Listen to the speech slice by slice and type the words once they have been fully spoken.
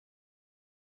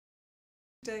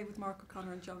Today with Mark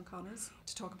O'Connor and John Connors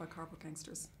to talk about Cardboard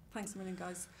Gangsters. Thanks a million,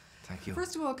 guys. Thank you.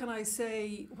 First of all, can I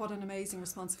say what an amazing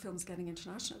response the film's getting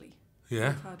internationally?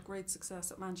 Yeah. We've had great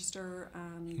success at Manchester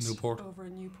and Newport. over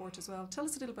in Newport as well. Tell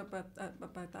us a little bit about that,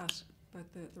 about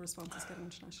the response it's getting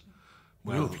internationally.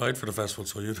 Well, you applied for the festival,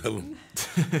 so you tell them.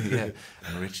 Yeah,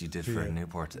 and Richie did for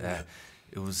Newport.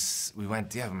 It was, we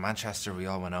went, Manchester, we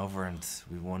all went over and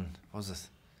we won, what was it?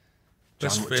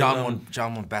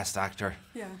 John won Best Actor.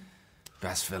 Yeah.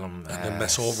 Best Film. And then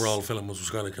Best Overall Film was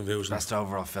kind of confusing. Best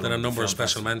Overall Film. Then a number of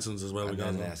special mentions as well. And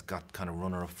then it's got kind of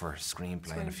runner-up for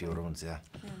screenplay and a few other ones,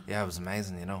 Yeah, it was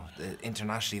amazing, you know.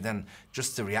 Internationally, then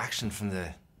just the reaction from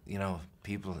the, you know,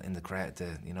 people in the crowd,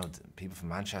 the people from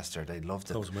Manchester, they loved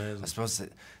it. That was amazing. I suppose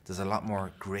that there's a lot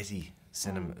more gritty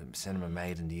cinema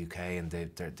made in the UK, and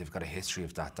they've got a history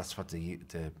of that. That's what the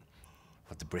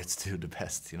Brits do the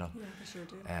best, you know. Yeah, they sure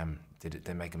do.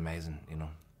 They make amazing, you know,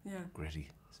 gritty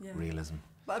realism.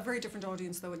 But a very different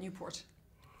audience though at Newport.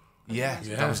 Yeah,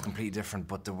 that was completely different,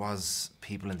 but there was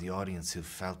people in the audience who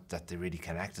felt that they really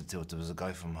connected to it. There was a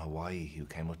guy from Hawaii who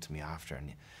came up to me after,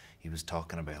 and he was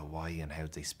talking about Hawaii and how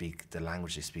they speak, the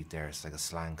language they speak there. It's like a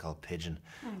slang called pidgin,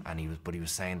 and he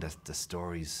was saying that the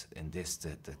stories in this,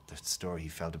 the story, he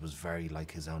felt it was very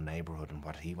like his own neighbourhood and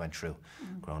what he went through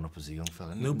growing up as a young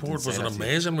fella. Newport was an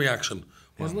amazing reaction,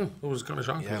 wasn't it? It was kind of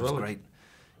shocking as well. Yeah, it was great.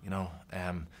 You know,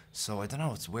 so I don't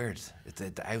know, it's weird.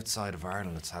 The outside of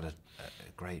Ireland, it's had a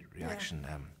great reaction.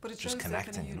 But it just shows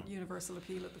connecting, kind of universal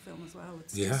appeal of the film as well.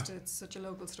 It's it's such a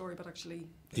local story, but actually...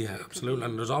 Absolutely.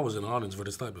 And there's always an audience for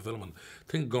this type of film. And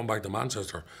I think going back to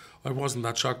Manchester, I wasn't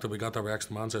that shocked that we got that reaction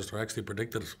to Manchester. I actually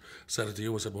predicted it, said it to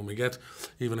you. I said, when we get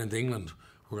even into England,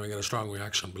 we're going to get a strong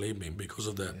reaction, believe me, because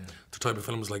of the type of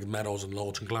films like Meadows and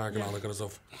Loach and Clark and all that kind of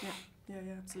stuff. Yeah,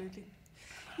 absolutely.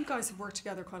 You guys have worked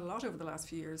together quite a lot over the last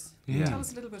few years. Yeah. Tell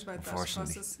us a little bit about that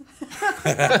process.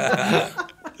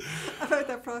 About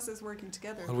that process working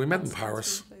together. Well, we met in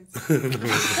Paris.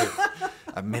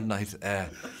 At midnight,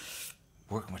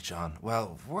 working with John.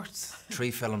 Well, we've worked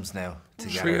 3 films now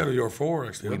together. 3 out of your 4,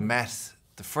 actually. We met,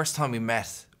 the first time we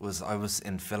met was I was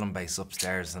in film base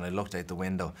upstairs, and I looked out the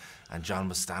window and John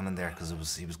was standing there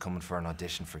because he was coming for an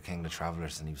audition for King of the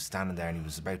Travellers, and he was standing there and he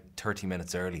was about 30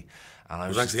 minutes early. And I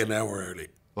was actually an hour early.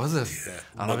 Was it? Yeah.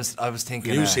 And I was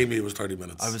thinking... You see me, it was 30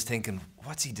 minutes. I was thinking,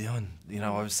 what's he doing? You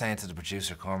know, I was saying to the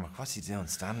producer, Cormac, what's he doing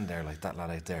standing there like that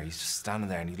lad out there? He's just standing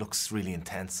there and he looks really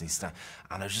intense. And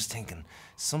I was just thinking,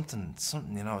 something,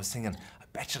 you know, I was thinking, I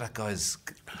bet you that guy's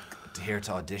here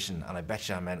to audition, and I bet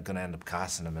you I'm going to end up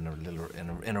casting him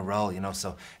in a role, you know.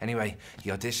 So anyway, he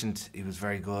auditioned, he was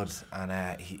very good,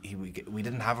 and we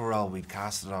didn't have a role, we'd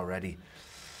cast it already.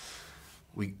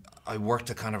 I worked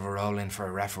a kind of a role in for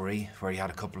a referee where he had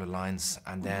a couple of lines,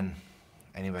 and then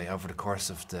anyway, over the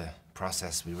course of the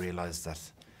process we realised that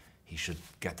he should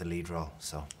get the lead role,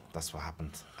 so that's what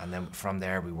happened. And then from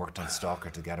there we worked on Stalker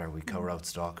together. We co-wrote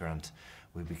Stalker and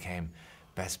we became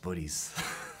best buddies.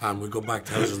 And we go back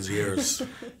thousands of years.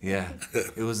 Yeah,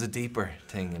 it was a deeper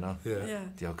thing, you know. Yeah.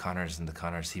 The O'Connors and the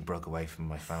Connors, he broke away from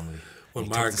my family. Well,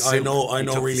 Mark, I know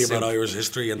really about Irish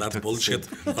history, and that's bullshit.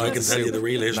 I can tell you the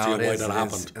real history of why that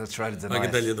happened. I'll try to deny it. I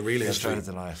can tell you the real history. I'll try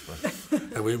to deny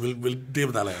it, but... we'll deal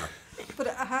with that later. But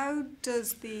how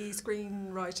does the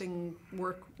screenwriting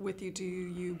work with you? Do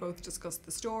you both discuss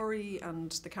the story and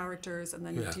the characters, and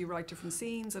then do you write different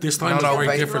scenes? This time it's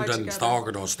very different than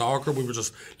Stalker, though. Stalker, we were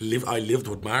just I lived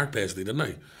with Mark basically, didn't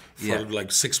I? For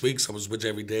like 6 weeks, I was with you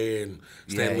every day and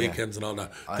staying weekends and all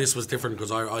that. This was different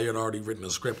because I had already written a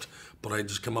script, but I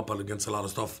just came up against a lot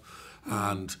of stuff.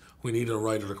 And we needed a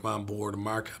writer to come on board, and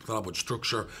Mark helped a lot with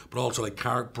structure, but also like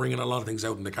bringing a lot of things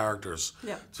out in the characters.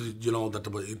 Yeah. So, you know,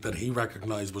 that he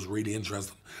recognised was really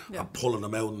interesting, and pulling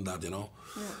them out and that, you know.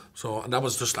 Yeah. So, and that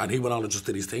was just, and he went on and just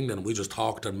did his thing then, and we just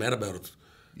talked and met about it.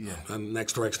 Yeah. And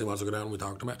next direction he wants to go down, and we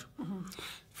talked and met.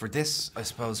 For this, I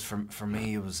suppose, for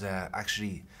me, it was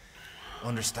actually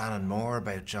understanding more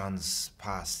about John's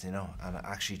past, you know, and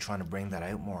actually trying to bring that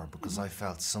out more, because I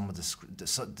felt some of the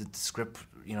script,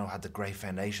 you know, had the great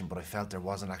foundation, but I felt there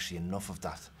wasn't actually enough of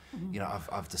that, you know,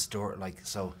 of the story, like,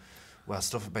 so, well,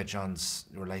 stuff about John's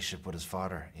relationship with his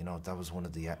father, you know, that was one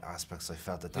of the aspects. I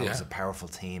felt that was a powerful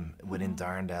theme within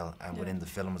Darndale and within the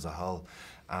film as a whole,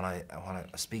 and when I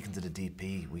speaking to the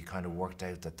DP, we kind of worked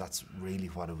out that that's really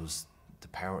what it was.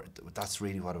 That's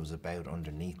really what it was about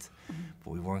underneath,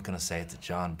 but we weren't going to say it to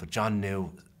John. But John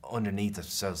knew underneath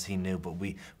ourselves, he knew, but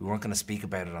we weren't going to speak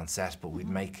about it on set, but we'd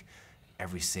make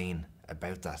every scene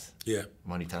about that. Yeah.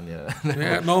 I'm only telling you.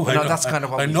 Yeah, no, that's kind of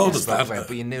what we spoke about,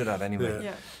 but you knew that anyway.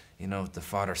 Yeah. You know, the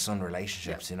father-son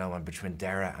relationships, you know, and between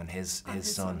Dara and his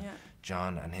son,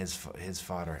 John, and his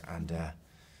father, and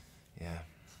Yeah.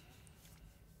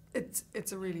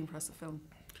 It's a really impressive film.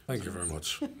 Thank you very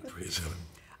much. Appreciate it.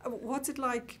 What's it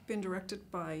like being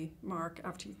directed by Mark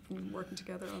after you've been working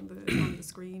together on the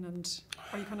screen? And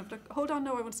are you kind of like, hold on,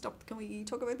 no, I want to stop. Can we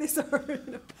talk about this? Or,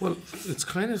 you know? Well, it's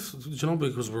kind of, you know,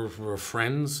 because we're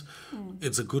friends,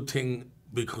 it's a good thing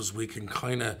because we can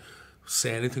kind of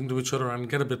say anything to each other and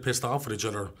get a bit pissed off at each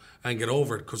other and get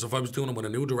over it. Because if I was doing it with a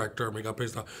new director and we got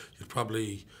pissed off, you'd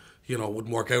probably, you know,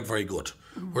 wouldn't work out very good.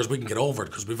 Whereas we can get over it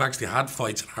because we've actually had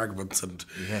fights and arguments and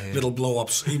little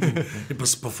blow-ups even it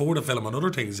was before the film and other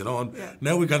things, you know. And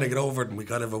now we kind of get over it and we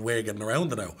kind of have a way of getting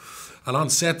around it now. And on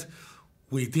set,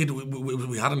 we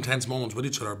had intense moments with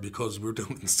each other because we were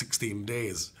doing it in 16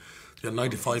 days. A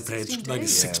 96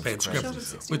 page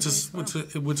script, which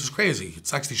is crazy.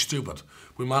 It's actually stupid.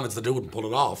 We managed to do it and pull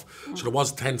it off. So there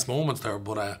was tense moments there,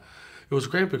 but it was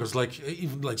great because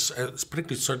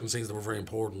particularly certain scenes that were very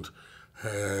important,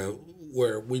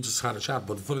 where we just had a chat.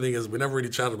 But the funny thing is, we never really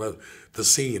chatted about the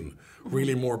scene.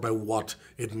 Really more about what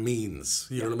it means.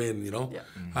 You know what I mean? You know,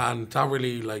 and that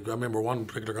really, like, I remember one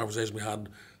particular conversation we had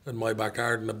in my back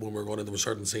garden when we were going into a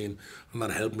certain scene, and that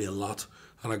helped me a lot.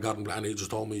 And I got him, and he just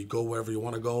told me, go wherever you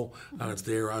want to go, and it's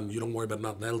there, and you don't worry about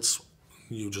nothing else.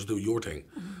 You just do your thing.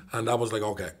 And I was like,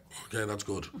 okay, that's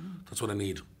good. That's what I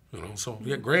need. You know, so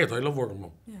yeah, great. I love working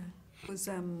with him. Yeah. Was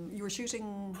you were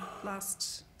shooting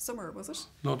last summer, was it?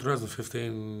 No,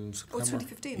 2015 September. Oh, it's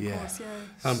 2015, of course,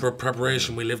 yeah. And for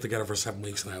preparation, we lived together for 7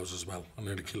 weeks in the house as well, and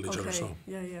nearly killed each other. So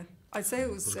yeah. I'd say it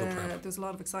was there was a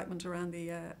lot of excitement around the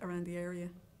area.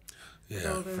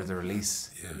 Yeah, for the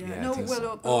release. Yeah. No,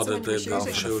 well,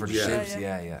 the shoot.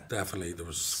 Yeah. Definitely, there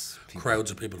was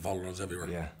crowds of people following us everywhere.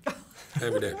 Yeah,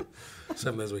 every day,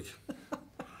 7 days a week.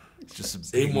 Just a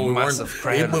big, massive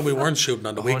crowd. Even when we weren't shooting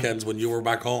on the weekends, when you were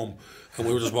back home, and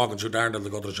we were just walking through Darndale to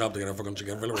go to the shop to get a fucking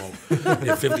chicken fillet roll. You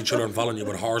have 50 children following you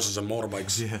with horses and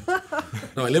motorbikes. Yeah.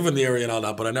 No, I live in the area and all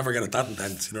that, but I never get it that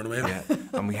intense, you know what I mean?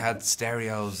 Yeah. And we had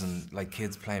stereos and like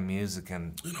kids playing music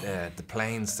and the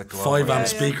planes that go 5-amp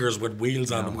speakers with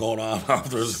wheels on them going on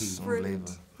after us.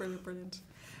 Brilliant.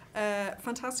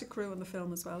 Fantastic crew in the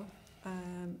film as well.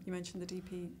 You mentioned the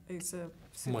DP is a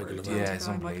super Michael talented LaBelle. guy. He's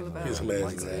unbelievable. He's amazing.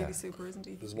 Michael's really super, isn't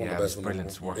he? He's one of the best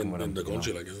brilliant working with him, in the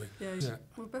country, like, isn't he? Yeah.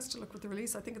 Well, best of luck with the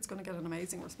release. I think it's going to get an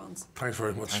amazing response. Thanks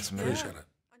very much. Thanks, appreciate it.